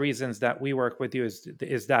 one of the reasons that we work with you is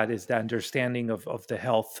the understanding of the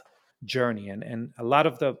health journey, and a lot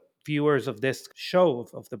of the viewers of this show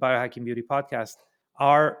of the Biohacking Beauty podcast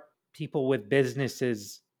are people with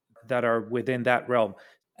businesses that are within that realm.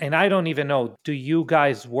 And I don't even know, do you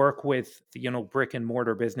guys work with brick and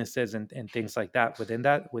mortar businesses and things like that within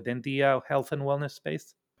the health and wellness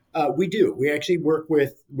space? We do. We actually work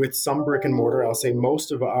with some brick and mortar. I'll say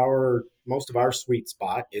most of our sweet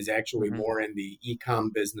spot is actually Mm-hmm. more in the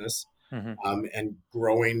e-com business, Mm-hmm. and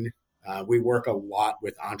growing. We work a lot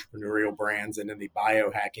with entrepreneurial brands, and in the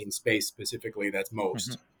biohacking space specifically, that's Mm-hmm.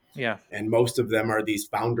 most. Yeah. And most of them are these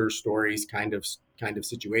founder stories kind of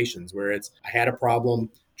situations where it's, I had a problem,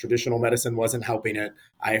 traditional medicine wasn't helping it,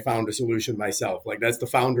 I found a solution myself. Like, that's the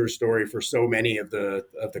founder story for so many of the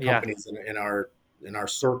Yeah. companies in our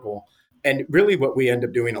circle. And really what we end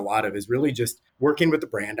up doing a lot of is really just working with the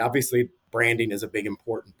brand. Obviously branding is a big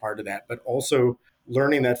important part of that, but also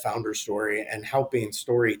learning that founder story and helping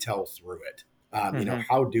story tell through it. Mm-hmm.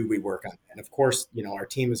 How do we work on that? And of course, our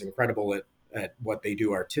team is incredible at what they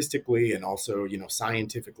do artistically and also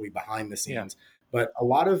scientifically behind the Yeah. scenes. But a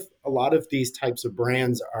lot of these types of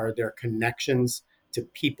brands are their connections to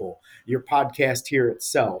people. Your podcast here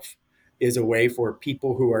itself is a way for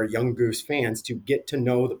people who are Young Goose fans to get to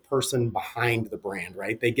know the person behind the brand,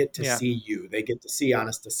 right? They get to Yeah. see you, they get to see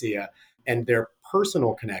Anastasia, and their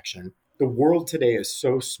personal connection. The world today is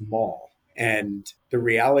so small, and the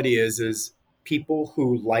reality is people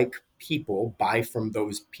who like people buy from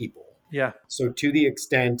those people. Yeah. So, to the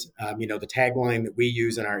extent, the tagline that we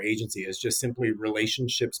use in our agency is just simply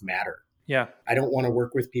relationships matter. Yeah. I don't want to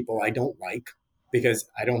work with people I don't like because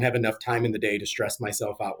I don't have enough time in the day to stress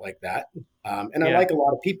myself out like that. And I Yeah. like a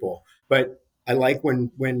lot of people, but I like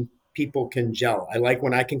when people can gel. I like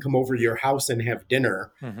when I can come over to your house and have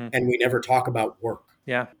dinner Mm-hmm. and we never talk about work,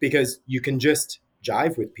 Yeah. because you can just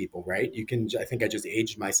jive with people, right? I think I just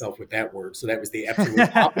aged myself with that word. So that was the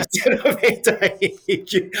absolute opposite of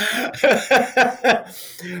anti-aging.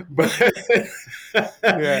 but,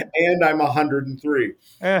 Yeah. and I'm 103.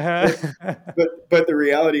 But, Uh-huh. but the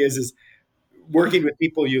reality is working with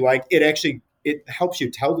people you like, it helps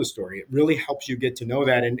you tell the story. It really helps you get to know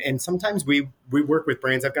that. And sometimes we work with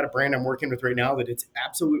brands. I've got a brand I'm working with right now that it's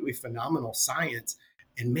absolutely phenomenal science.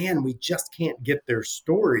 And man, we just can't get their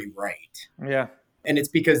story right. Yeah. And it's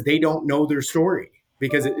because they don't know their story,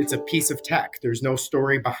 because it's a piece of tech. There's no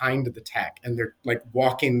story behind the tech. And they're like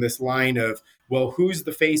walking this line of, well, who's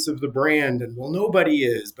the face of the brand? And well, nobody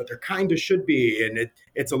is, but there kind of should be. And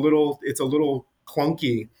it's a little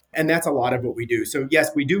clunky. And that's a lot of what we do. So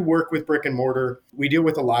yes, we do work with brick and mortar. We deal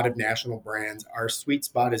with a lot of national brands. Our sweet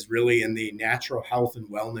spot is really in the natural health and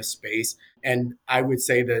wellness space. And I would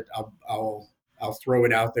say that I'll throw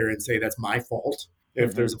it out there and say that's my fault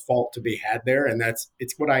if Mm-hmm. there's a fault to be had there. And it's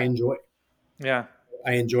what I enjoy. Yeah.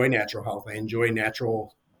 I enjoy natural health. I enjoy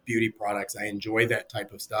natural beauty products. I enjoy that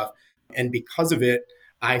type of stuff. And because of it,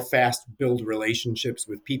 I fast build relationships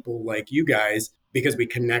with people like you guys because we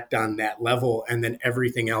connect on that level, and then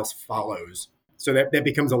everything else follows. So that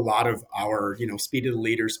becomes a lot of our, speed of the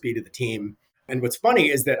leader, speed of the team. And what's funny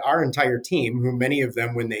is that our entire team, who many of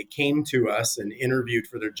them, when they came to us and interviewed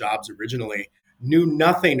for their jobs originally, knew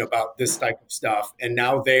nothing about this type of stuff. And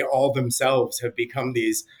now they all themselves have become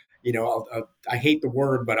these, I hate the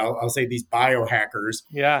word, but I'll say these biohackers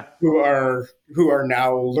Yeah. who are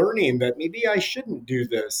now learning that maybe I shouldn't do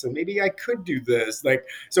this and maybe I could do this. Like,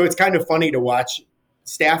 so it's kind of funny to watch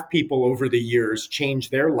staff people over the years change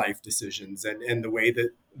their life decisions and the way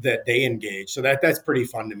that they engage. So that's pretty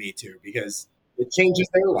fun to me too, because it changes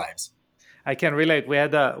their lives. I can relate. We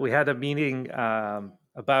had a meeting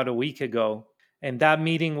about a week ago, and that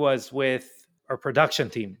meeting was with our production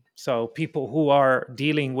team. So people who are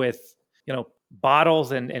dealing with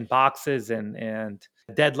bottles and boxes and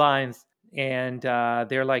deadlines, and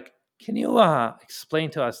they're like, "Can you explain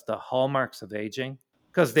to us the hallmarks of aging?"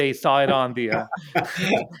 Because they saw it on the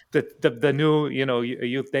new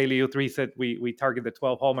youth daily youth reset. We target the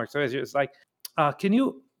 12 hallmarks. So it's like, can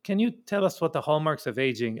you tell us what the hallmarks of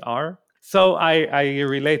aging are? So I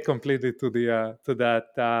relate completely to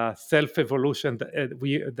that self evolution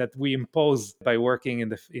that we impose by working in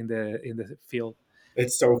the field.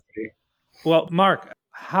 It's so funny. Well, Mark,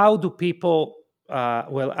 how do people?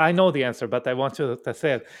 Well, I know the answer, but I want you to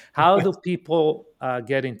say it. How do people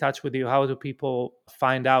get in touch with you? How do people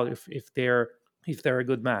find out if they're a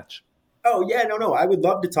good match? Oh yeah, no. I would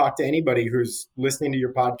love to talk to anybody who's listening to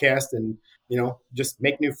your podcast and, just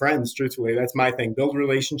make new friends. Truthfully, that's my thing. Build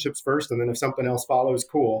relationships first, and then if something else follows,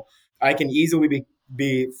 cool. I can easily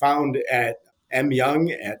be found at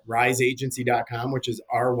myoung at riseagency.com, which is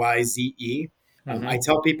RYZE. I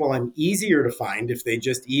tell people I'm easier to find if they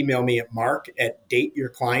just email me at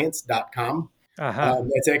mark@dateyourclients.com.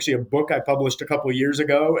 That's actually a book I published a couple of years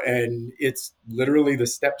ago, and it's literally the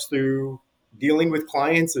steps through dealing with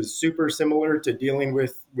clients is super similar to dealing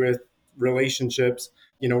with relationships,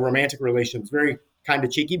 romantic relations. Very kind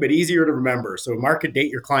of cheeky, but easier to remember. So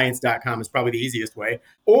mark@dateyourclients.com is probably the easiest way.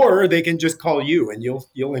 Or they can just call you and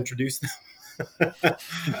you'll introduce them.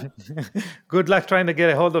 Good luck trying to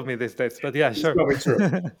get a hold of me these days, but yeah, It's sure. probably true.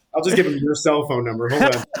 I'll just give them your cell phone number.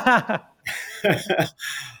 Hold on.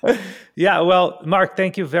 Yeah, well, Mark,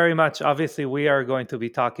 thank you very much. Obviously, we are going to be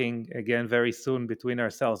talking again very soon between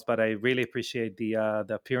ourselves, but I really appreciate the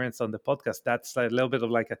appearance on the podcast. That's a little bit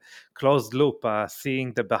of like a closed loop,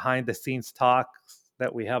 seeing the behind the scenes talks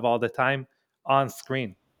that we have all the time on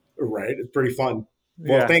screen. Right. It's pretty fun.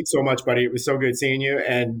 Well, Yeah. thanks so much, buddy. It was so good seeing you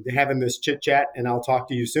and having this chit chat, and I'll talk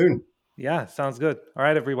to you soon. Yeah, sounds good. All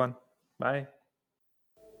right, everyone. Bye.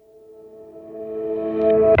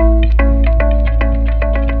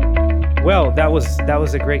 Well, that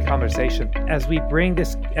was a great conversation. As we bring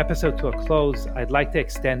this episode to a close, I'd like to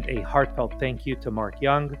extend a heartfelt thank you to Mark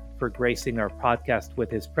Young for gracing our podcast with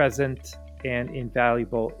his present and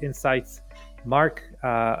invaluable insights. Mark,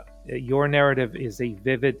 your narrative is a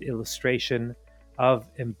vivid illustration of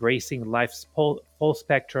embracing life's full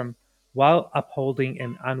spectrum while upholding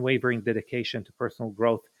an unwavering dedication to personal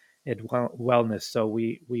growth and wellness. So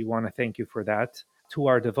we want to thank you for that. To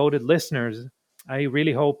our devoted listeners, I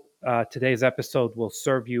really hope today's episode will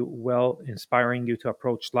serve you well, inspiring you to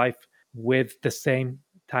approach life with the same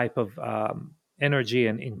type of energy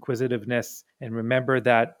and inquisitiveness. And remember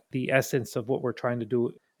that the essence of what we're trying to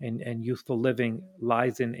do in youthful living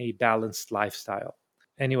lies in a balanced lifestyle.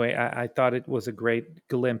 Anyway, I thought it was a great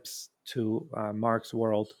glimpse to Mark's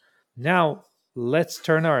world. Now, let's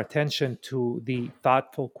turn our attention to the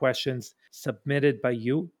thoughtful questions submitted by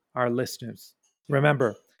you, our listeners.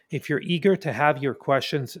 Remember, if you're eager to have your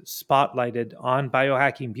questions spotlighted on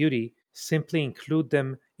Biohacking Beauty, simply include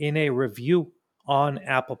them in a review on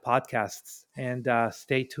Apple Podcasts and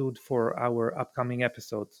stay tuned for our upcoming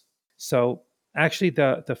episodes. So, actually,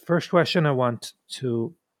 the first question I want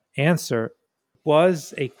to answer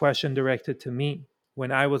was a question directed to me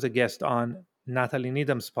when I was a guest on Natalie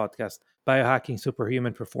Needham's podcast, Biohacking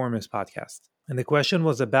Superhuman Performance Podcast. And the question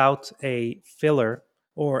was about a filler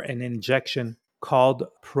or an injection called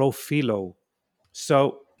Profilo.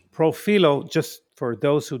 So, Profilo, just for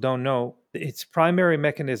those who don't know, its primary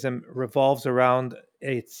mechanism revolves around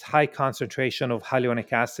its high concentration of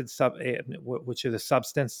hyaluronic acid, which is a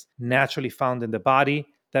substance naturally found in the body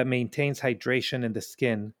that maintains hydration in the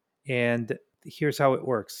skin. And here's how it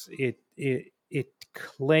works. It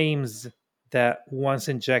claims that once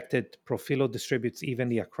injected, Profilo distributes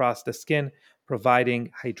evenly across the skin,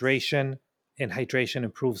 providing hydration, and hydration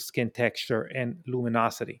improves skin texture and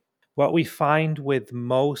luminosity. What we find with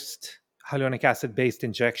most hyaluronic acid based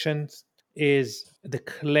injections is the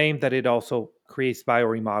claim that it also creates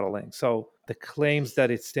bioremodeling. So the claims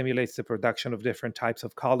that it stimulates the production of different types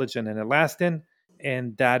of collagen and elastin,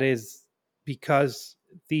 and that is because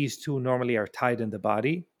these two normally are tied in the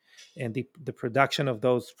body. And the production of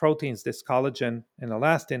those proteins, this collagen and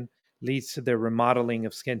elastin, leads to the remodeling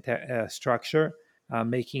of skin structure,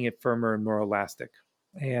 making it firmer and more elastic.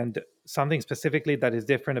 And something specifically that is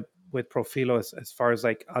different with Profilo as far as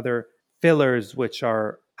like other fillers, which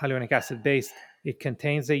are hyaluronic acid based, it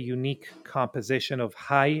contains a unique composition of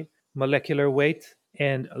high molecular weight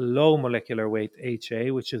and low molecular weight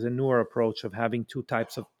HA, which is a newer approach of having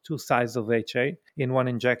two sizes of HA in one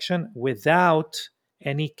injection without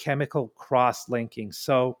any chemical cross linking.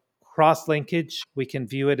 So cross linkage, we can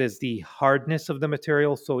view it as the hardness of the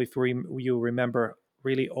material. So if you remember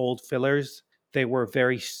really old fillers, they were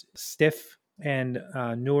very stiff, and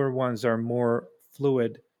newer ones are more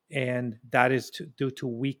fluid, and that is due to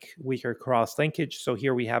weaker cross linkage. So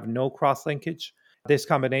here we have no cross linkage. This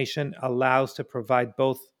combination allows to provide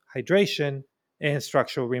both hydration and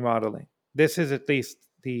structural remodeling. This is at least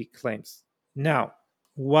the claims. Now,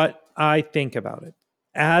 what I think about it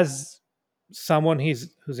as someone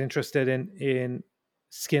who's interested in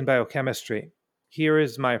skin biochemistry, here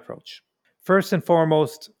is my approach. First and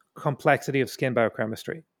foremost, complexity of skin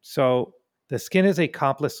biochemistry. So the skin is a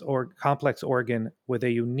complex organ with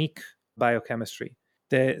a unique biochemistry.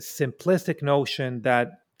 The simplistic notion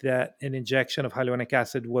that an injection of hyaluronic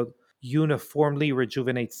acid will uniformly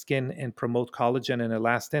rejuvenate skin and promote collagen and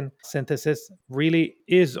elastin synthesis really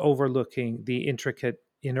is overlooking the intricate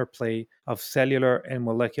interplay of cellular and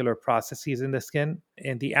molecular processes in the skin,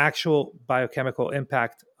 and the actual biochemical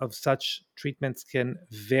impact of such treatments can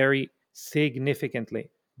vary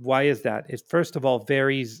significantly Why is that? It first of all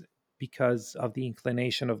varies because of the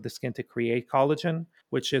inclination of the skin to create collagen,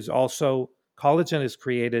 which is also collagen is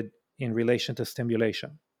created in relation to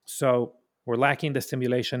stimulation. So we're lacking the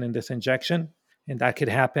stimulation in this injection, and that could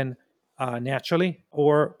happen naturally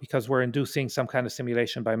or because we're inducing some kind of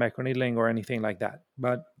stimulation by microneedling or anything like that.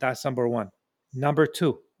 But that's number one. Number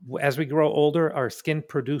two, as we grow older, our skin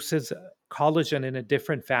produces collagen in a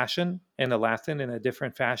different fashion and elastin in a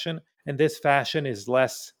different fashion. And this fashion is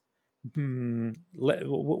less,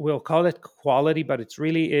 we'll call it quality, but it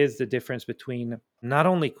really is the difference between not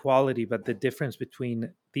only quality, but the difference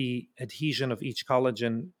between the adhesion of each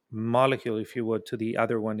collagen molecule, if you would, to the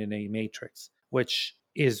other one in a matrix, which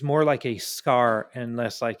is more like a scar and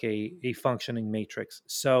less like a functioning matrix.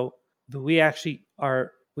 So we actually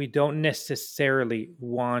are, we don't necessarily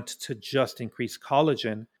want to just increase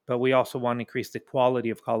collagen, but we also want to increase the quality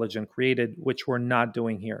of collagen created, which we're not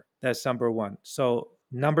doing here. That's number one. So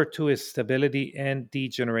number two is stability and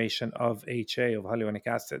degeneration of HA, of hyaluronic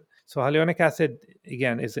acid. So hyaluronic acid,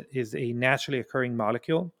 again, is a naturally occurring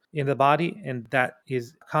molecule in the body, and that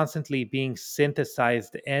is constantly being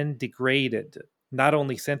synthesized and degraded. Not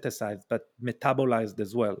only synthesized, but metabolized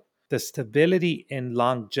as well. The stability and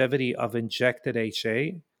longevity of injected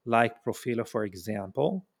HA, like Profilo, for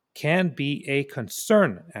example, can be a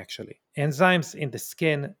concern, actually. Enzymes in the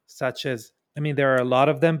skin, such as, I mean, there are a lot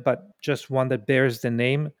of them, but just one that bears the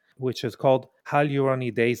name, which is called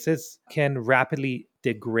hyaluronidases, can rapidly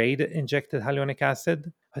degrade injected hyaluronic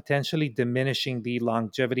acid, potentially diminishing the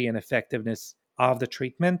longevity and effectiveness of the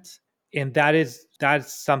treatment. And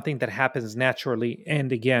that's something that happens naturally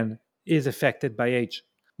and again is affected by age.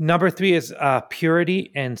 Number three is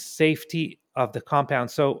purity and safety of the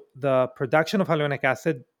compound. So the production of hyaluronic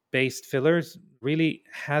acid based fillers really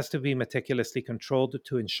has to be meticulously controlled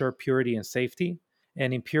to ensure purity and safety.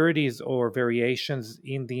 And impurities or variations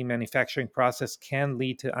in the manufacturing process can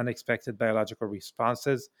lead to unexpected biological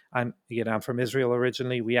responses. I'm from Israel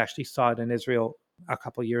originally. We actually saw it in Israel a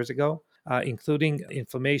couple years ago, including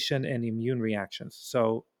inflammation and immune reactions.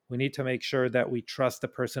 So we need to make sure that we trust the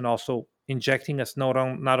person also injecting us, not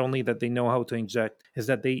only that they know how to inject, is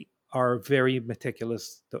that they are very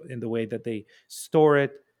meticulous in the way that they store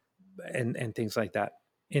it and things like that.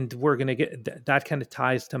 And we're going to get that kind of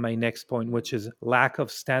ties to my next point, which is lack of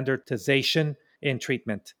standardization in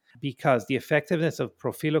treatment, because the effectiveness of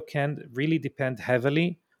Profilo can really depend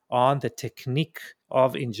heavily on the technique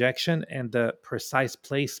of injection and the precise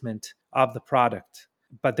placement of the product.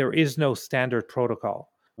 But there is no standard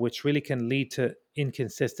protocol, which really can lead to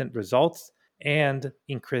inconsistent results and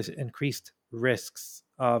increased risks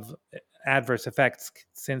of adverse effects,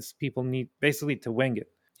 since people need basically to wing it.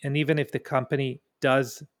 And even if the company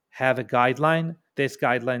does have a guideline, this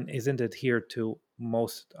guideline isn't adhered to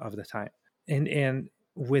most of the time. And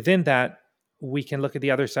within that, we can look at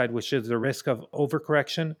the other side, which is the risk of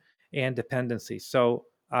overcorrection and dependency. So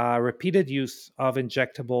repeated use of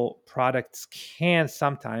injectable products can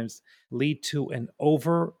sometimes lead to an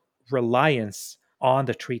over reliance on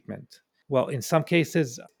the treatment. Well, in some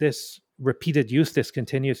cases, this repeated use, this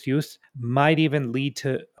continuous use, might even lead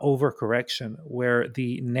to overcorrection, where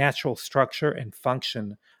the natural structure and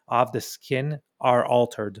function of the skin are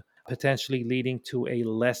altered, potentially leading to a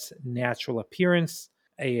less natural appearance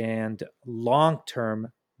and long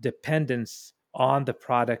term dependence on the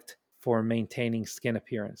product for maintaining skin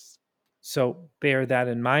appearance. So bear that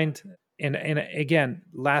in mind. And again,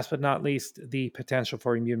 last but not least, the potential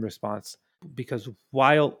for immune response. Because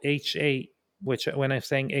while HA, which when I'm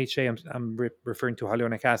saying HA, I'm referring to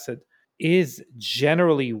hyaluronic acid, is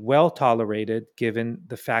generally well tolerated given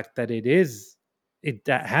the fact that it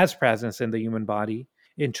that has presence in the human body.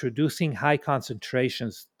 Introducing high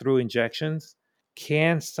concentrations through injections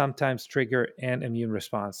can sometimes trigger an immune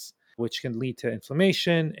response, which can lead to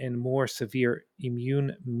inflammation and more severe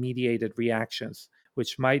immune mediated reactions,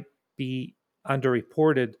 which might be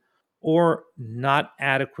underreported or not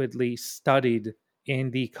adequately studied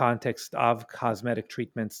in the context of cosmetic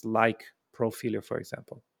treatments like Profilo, for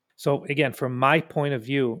example. So, again, from my point of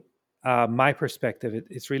view, my perspective,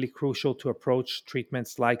 it's really crucial to approach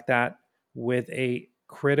treatments like that with a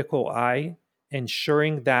critical eye,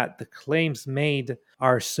 ensuring that the claims made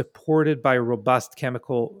are supported by robust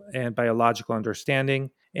chemical and biological understanding,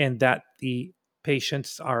 and that the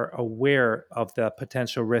patients are aware of the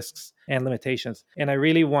potential risks and limitations. And I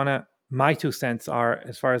really want to, my 2 cents are,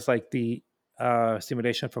 as far as like the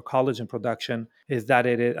stimulation for collagen production, is that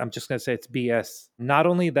it is, I'm just going to say it's BS. Not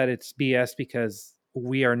only that it's BS because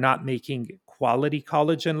we are not making quality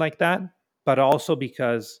collagen like that, but also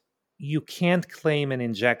because you can't claim an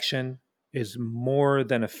injection is more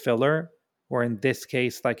than a filler or in this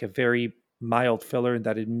case, like a very mild filler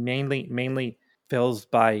that it mainly fills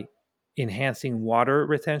by enhancing water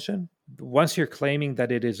retention. Once you're claiming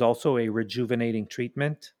that it is also a rejuvenating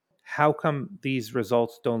treatment, how come these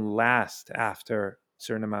results don't last after a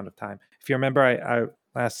certain amount of time? If you remember, I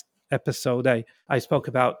last episode, I spoke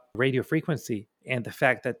about radio frequency and the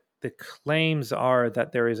fact that the claims are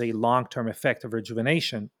that there is a long-term effect of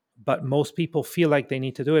rejuvenation, but most people feel like they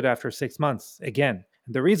need to do it after 6 months again.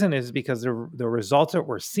 And the reason is because the results that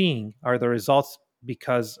we're seeing are the results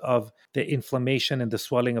because of the inflammation and the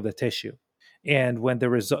swelling of the tissue. And when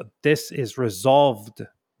this is resolved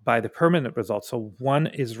by the permanent results, so one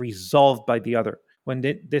is resolved by the other. When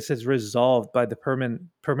this is resolved by the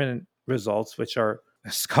permanent results, which are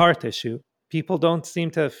scar tissue, people don't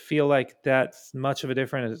seem to feel like that's much of a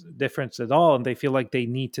difference at all, and they feel like they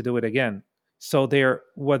need to do it again. So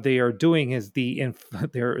what they are doing is they're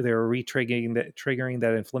triggering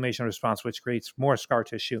that inflammation response, which creates more scar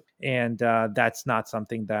tissue, and that's not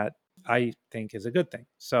something that I think is a good thing.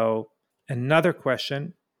 So another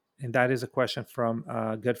question, and that is a question from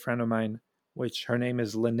a good friend of mine, which her name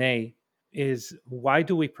is Lene, is why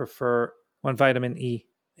do we prefer one vitamin E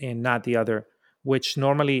and not the other, which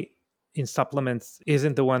normally in supplements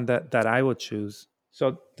isn't the one that I would choose.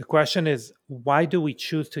 So the question is, why do we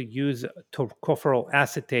choose to use tocopherol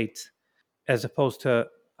acetate as opposed to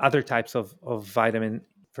other types of vitamin,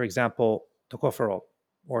 for example, tocopherol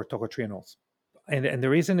or tocotrienols? And the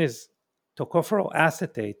reason is tocopherol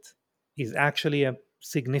acetate is actually a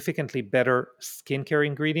significantly better skincare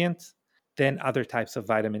ingredient than other types of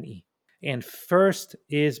vitamin E. And first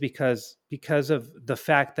is because of the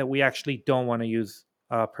fact that we actually don't want to use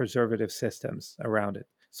preservative systems around it.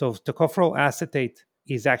 So tocopherol acetate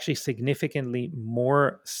is actually significantly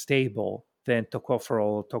more stable than tocopherol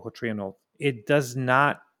or tocotrienol. It does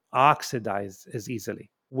not oxidize as easily,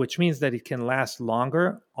 which means that it can last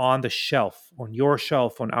longer on the shelf, on your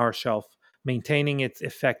shelf, on our shelf, maintaining its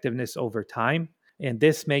effectiveness over time. And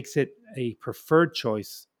this makes it a preferred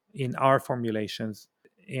choice in our formulations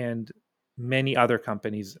and many other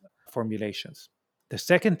companies' formulations. The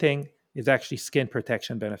second thing is actually skin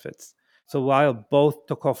protection benefits. So while both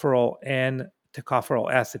tocopherol and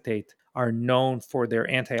tocopherol acetate are known for their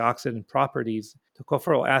antioxidant properties,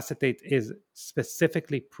 tocopherol acetate is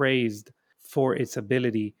specifically praised for its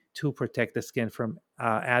ability to protect the skin from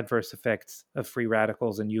adverse effects of free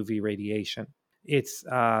radicals and UV radiation. Its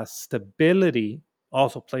stability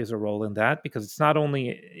also plays a role in that because it's not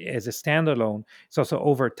only as a standalone, it's also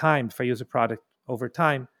over time. If I use a product over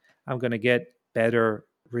time, I'm going to get better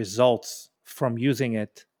results from using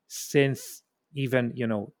it, since even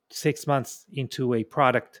 6 months into a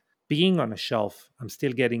product being on a shelf, I'm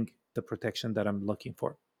still getting the protection that I'm looking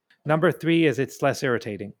for. Number 3 is it's less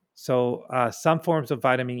irritating. So some forms of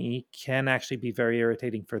vitamin E can actually be very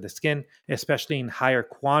irritating for the skin, especially in higher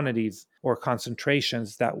quantities or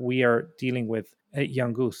concentrations that we are dealing with at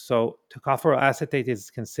Young Goose. So tocopherol acetate is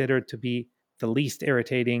considered to be the least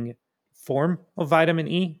irritating form of vitamin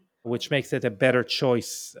E, which makes it a better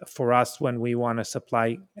choice for us when we want to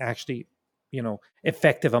supply actually,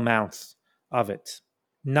 effective amounts of it.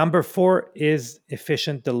 Number 4 is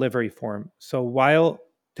efficient delivery form. So while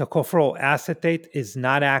tocopherol acetate is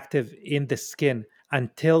not active in the skin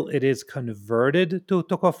until it is converted to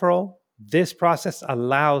tocopherol, this process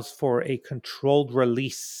allows for a controlled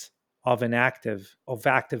release of active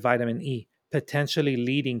vitamin E, potentially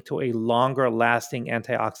leading to a longer lasting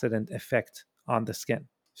antioxidant effect on the skin.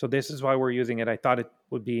 So this is why we're using it. I thought it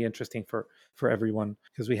would be interesting for everyone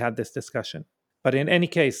because we had this discussion. But in any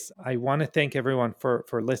case, I want to thank everyone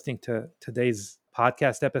for listening to today's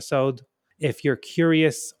podcast episode. If you're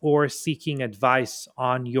curious or seeking advice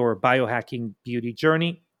on your biohacking beauty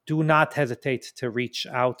journey, do not hesitate to reach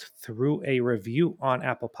out through a review on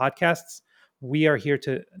Apple Podcasts. We are here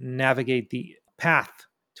to navigate the path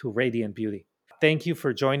to radiant beauty. Thank you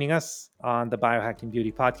for joining us on the Biohacking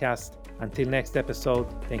Beauty Podcast. Until next episode,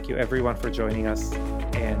 thank you everyone for joining us,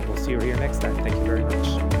 and we'll see you here next time. Thank you very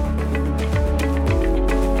much.